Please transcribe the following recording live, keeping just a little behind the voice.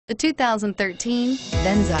The 2013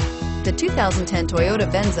 Venza. The 2010 Toyota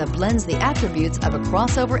Venza blends the attributes of a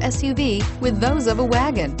crossover SUV with those of a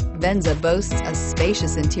wagon. Venza boasts a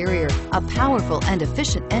spacious interior, a powerful and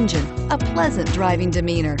efficient engine, a pleasant driving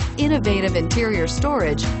demeanor, innovative interior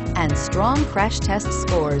storage, and strong crash test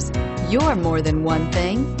scores. You're more than one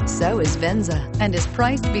thing, so is Venza, and is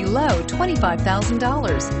priced below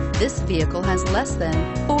 $25,000. This vehicle has less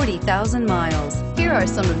than 40,000 miles. Here are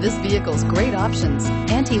some of this vehicle's great options: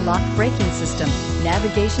 anti-lock braking system,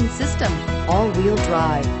 navigation system, all-wheel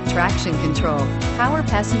drive, traction control, power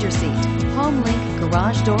passenger seat, HomeLink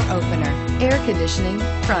garage door opener, air conditioning,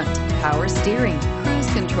 front, power steering,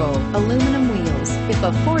 cruise control, aluminum wheels. If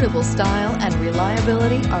affordable style and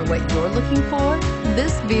reliability are what you're looking for,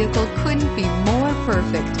 this vehicle couldn't be more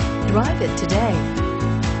perfect. Drive it today.